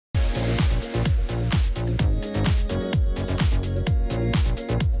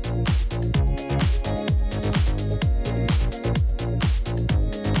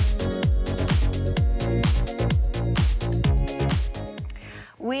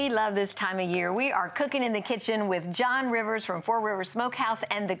We love this time of year. We are cooking in the kitchen with John Rivers from Four Rivers Smokehouse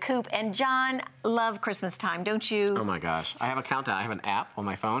and The Coop. And John, love Christmas time, don't you? Oh my gosh. I have a countdown. I have an app on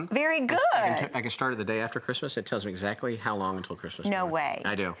my phone. Very good. I can start it the day after Christmas. It tells me exactly how long until Christmas. No way.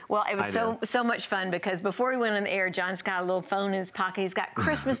 I do. Well, it was so much fun because before we went on the air, John's got a little phone in his pocket. He's got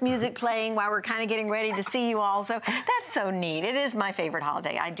Christmas music playing while we're kind of getting ready to see you all. So that's so neat. It is my favorite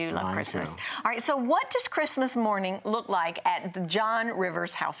holiday. I do love Christmas. Too. All right, so what does Christmas morning look like at the John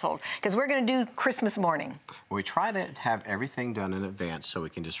Rivers household? Because we're going to do Christmas morning. Well, we try to have everything done in advance so we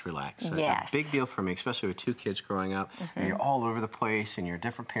can just relax. Yes. A big deal for me, especially with two kids growing up. And you're all over the place, and you're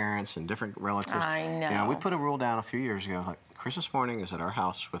different parents and different relatives. I know. You know, we put a rule down a few years ago, like Christmas morning is at our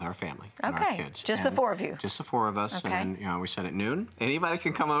house with our family and our kids. Just the four of you. Just the four of us. Okay. And you know, we said at noon, anybody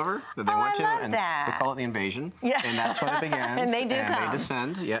can come over that they Oh, want I to. love And that. we call it the invasion. Yeah. And that's when it begins. And they do come. And they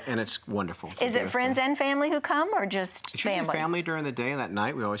descend. Yeah, and it's wonderful. Is it friends and family who come, or just it's family? Usually family during the day, and that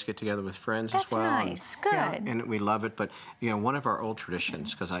night we always get together with friends That's as well. nice. Good. Yeah, and we love it. But you know, one of our old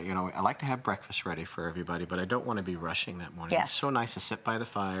traditions, because I like to have breakfast ready for everybody, but I don't want to be rushing that morning. Yes. It's so nice to sit by the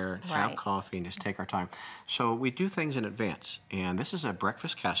fire, have coffee, and just take our time. So we do things in advance, and this is a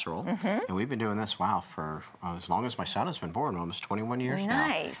breakfast casserole, and we've been doing this for as long as my son has been born, almost 21 years now.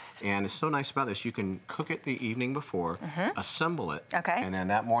 Nice. And it's so nice about this. You can cook it the evening before, assemble it, Okay. and then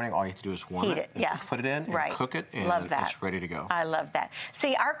that morning all you have to do is warm Heat it, yeah. put it in, and cook it, and love that. it's ready to go. I love that.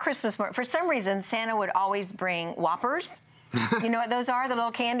 See, our Christmas morning, for some reason, Santa would always bring Whoppers. You know what those are? The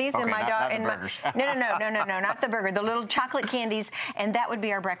little candies Okay, in my not the burgers. No, not the burger. The little chocolate candies, and that would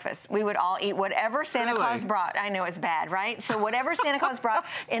be our breakfast. We would all eat whatever Santa Claus brought. I know it's bad, right? So whatever Santa Claus brought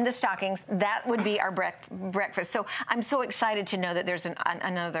in the stockings, that would be our breakfast. So I'm so excited to know that there's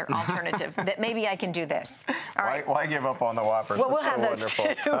another alternative, that maybe I can do this. All right. Why give up on the Whoppers? Well, we'll That's have so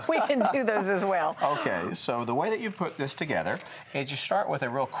those too. We can do those as well. Okay, so the way that you put this together is you start with a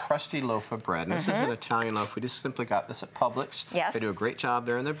real crusty loaf of bread. And this is an Italian loaf. We just simply got this at Publix. Yes. They do a great job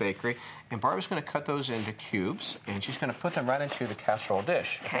there in their bakery. And Barbara's going to cut those into cubes, and she's going to put them right into the casserole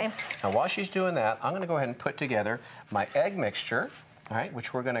dish. Okay. Now, while she's doing that, I'm going to go ahead and put together my egg mixture, all right,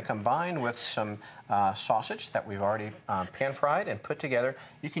 which we're going to combine with some sausage that we've already pan-fried and put together.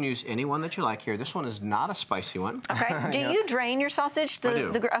 You can use any one that you like here. This one is not a spicy one. Okay. Do you drain your sausage? I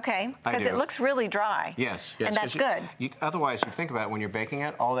do. Okay. Because it looks really dry. Yes. And that's good. Otherwise, you think about it, when you're baking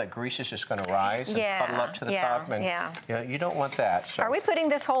it, all that grease is just going to rise and puddle up to the top. And, you know, you don't want that. So. Are we putting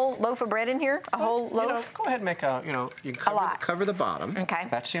this whole loaf of bread in here? A whole loaf? You know, go ahead and make you can cover the bottom. Okay.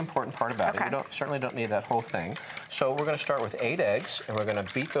 That's the important part about it. You certainly don't need that whole thing. So we're going to start with 8 eggs, and we're going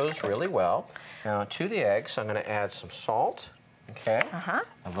to beat those really well. Now, to the eggs, I'm going to add some salt, okay?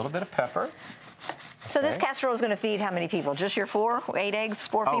 A little bit of pepper. So this casserole is going to feed how many people? Just your 8 eggs,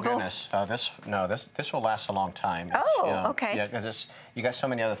 4 people? Oh, goodness. This will last a long time. Okay. Yeah, because you got so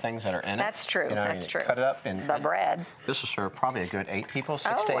many other things that are in it. That's true. That's true. Cut it up. And the bread. This will serve probably a good 8 people,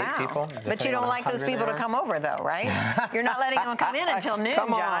 6 to 8 people. But you don't like those people to come over, though, right? You're not letting them come in until noon,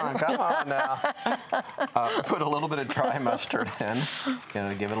 John. Come on now. Put a little bit of dry mustard in,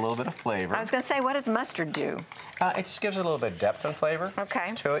 to give it a little bit of flavor. I was going to say, what does mustard do? It just gives it a little bit of depth and flavor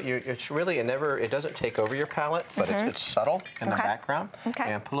to it. It's really, it doesn't take over your palate, but it's subtle in the background.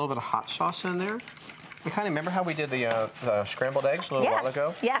 And put a little bit of hot sauce in there. You kind of remember how we did the scrambled eggs a little while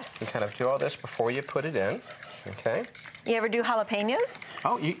ago? Yes. You kind of do all this before you put it in. Okay. You ever do jalapenos?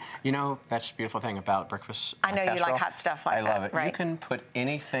 Oh, you know, that's the beautiful thing about breakfast I know casserole. You like hot stuff like that. I love it. Right. You can put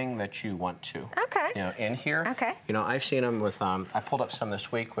anything that you want to. Okay. In here. Okay. I've seen them with, I pulled up some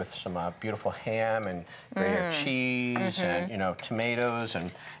this week with some beautiful ham and grated cheese and, tomatoes.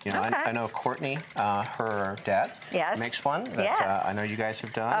 And, I know Courtney, her dad, makes one that I know you guys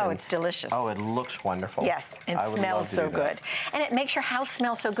have done. Oh, it's delicious. Oh, it looks wonderful. Yes, it smells so good. And it makes your house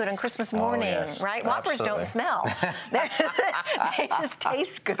smell so good on Christmas morning, right? Whoppers don't smell. They just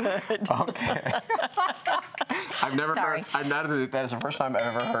taste good. Okay. I've never heard. That is the first time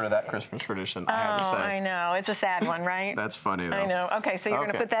I've ever heard of that Christmas tradition. I have to say. I know. It's a sad one, right? That's funny, though. I know. Okay, so you're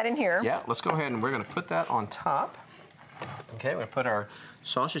going to put that in here. Yeah. Let's go ahead and we're going to put that on top. Okay. We're going to put our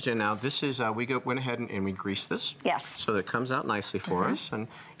sausage in now. This is we went ahead and we greased this. Yes. So that it comes out nicely for us, and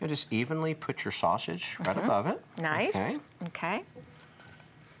just evenly put your sausage right above it. Nice. Okay.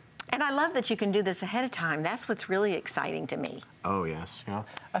 And I love that you can do this ahead of time. That's what's really exciting to me. Oh, yes.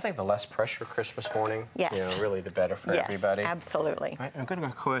 I think the less pressure Christmas morning, really the better for everybody. Yes, absolutely. Right, I'm going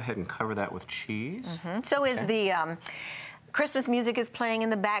to go ahead and cover that with cheese. So is Christmas music is playing in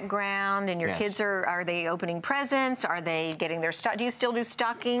the background, and your kids are they opening presents? Are they getting their do you still do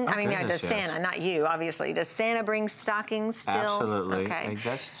stocking? I mean, does Santa, not you, obviously. Does Santa bring stockings still? Absolutely. Okay. He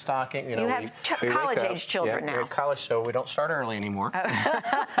does stocking. You have college-age children now. We're in college, so we don't start early anymore.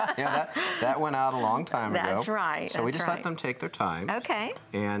 That went out a long time ago. That's right. So we just let them take their time. Okay.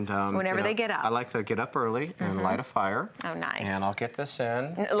 And whenever they get up. I like to get up early and light a fire. Oh, nice. And I'll get this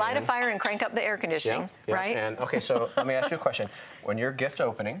in. Light a fire and crank up the air conditioning, right? And okay, so let me ask you a question. When you're gift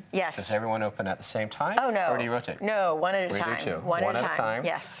opening, does everyone open at the same time? Oh, no. Or do you rotate? No, one at a We time. do too. One at a time.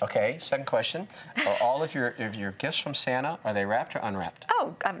 Yes. Okay, second question. Are all of your gifts from Santa, are they wrapped or unwrapped?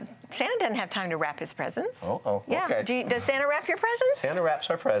 Oh, Santa doesn't have time to wrap his presents. Okay. Does Santa wrap your presents? Santa wraps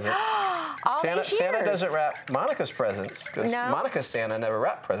our presents. Santa doesn't wrap Monica's presents, because Monica's Santa never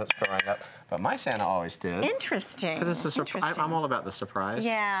wrapped presents growing up. But my Santa always did. Interesting. Because it's a surprise. I'm all about the surprise.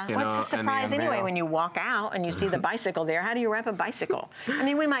 Yeah. What's the surprise anyway when you walk out and you see the bicycle there? How do you wrap a bicycle? I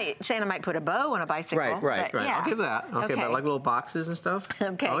mean, Santa might put a bow on a bicycle. Right. Yeah. I'll give that. Okay, but like little boxes and stuff?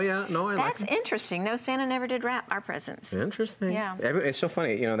 Okay. Oh, yeah. No, I like That's interesting. No, Santa never did wrap our presents. Interesting. Yeah. It's so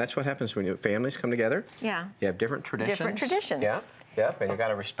funny. That's what happens when families come together. Yeah. You have different traditions. Different traditions. Yeah. Yep, and you got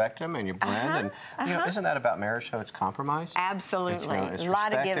to respect them, and you blend, and isn't that about marriage? So it's compromise. Absolutely, it's a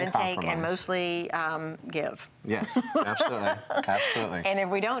lot of give and take, compromise. and mostly give. Yes, absolutely, absolutely. And if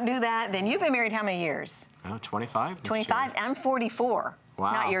we don't do that, then you've been married how many years? 25. 25. I'm 44.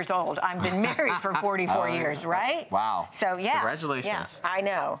 Wow. Not years old. I've been married for 44 years, right? Wow. So yeah. Congratulations. Yeah, I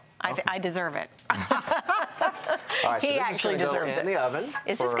know. I deserve it. All right, so he actually deserves it. In the oven.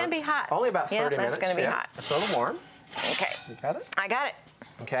 Is this going to be hot? Only about 30 minutes. Yeah, it's going to be hot. It's a little warm. Okay. You got it? I got it.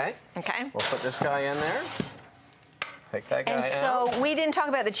 Okay. Okay. We'll put this guy in there. Take that guy out. And so we didn't talk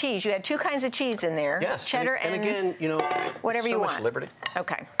about the cheese. You had two kinds of cheese in there. Yes. Cheddar and again, whatever you want. So much liberty.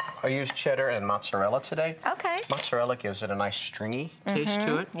 Okay. I used cheddar and mozzarella today. Okay. Mozzarella gives it a nice stringy taste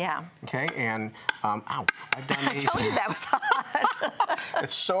to it. Yeah. Okay, and I've done these. I told you that was hot.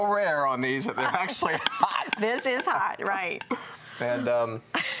 It's so rare on these that they're actually hot. This is hot, right. And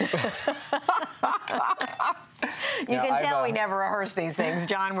you can tell we never rehearse these things,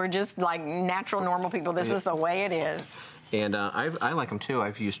 John. We're just like natural, normal people. This is the way it is. And I like them too.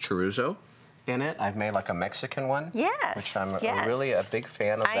 I've used chorizo in it. I've made like a Mexican one. Yes. Which I'm really a big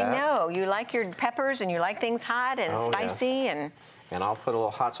fan of that. I know. You like your peppers and you like things hot and spicy. Yeah. And I'll put a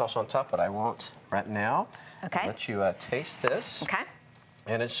little hot sauce on top, but I won't right now. Okay. I'll let you taste this. Okay.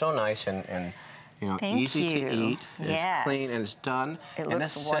 And it's so nice and Thank easy you. to eat. Yes. It's clean and it's done. It and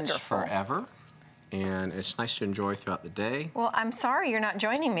looks this wonderful. sits forever. And it's nice to enjoy throughout the day. Well, I'm sorry you're not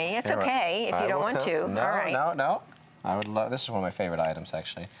joining me. It's okay if you don't want to. No, all right. no. I would love. This is one of my favorite items,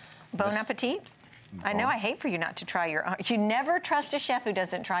 actually. Bon appetit. I know. I hate for you not to try your own. You never trust a chef who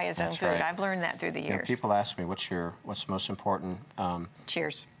doesn't try his own food. Right. I've learned that through the years. People ask me, what's the most important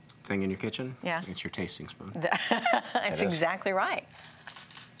Cheers. thing in your kitchen? Yeah. It's your tasting spoon. That's exactly right.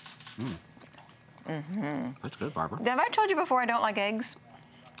 That's good, Barbara. Have I told you before I don't like eggs?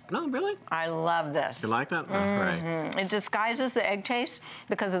 No, really? I love this. You like that? Right. It disguises the egg taste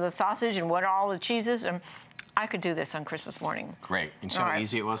because of the sausage and what all the cheeses. And I could do this on Christmas morning. Great. And see how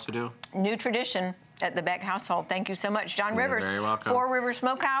easy it was to do? New tradition at the Beck household. Thank you so much, John Rivers. You're very welcome. 4 Rivers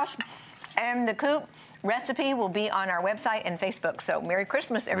Smokehouse. And the coop recipe will be on our website and Facebook. So Merry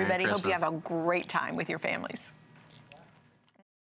Christmas, everybody. Merry Hope you Christmas. have a great time with your families.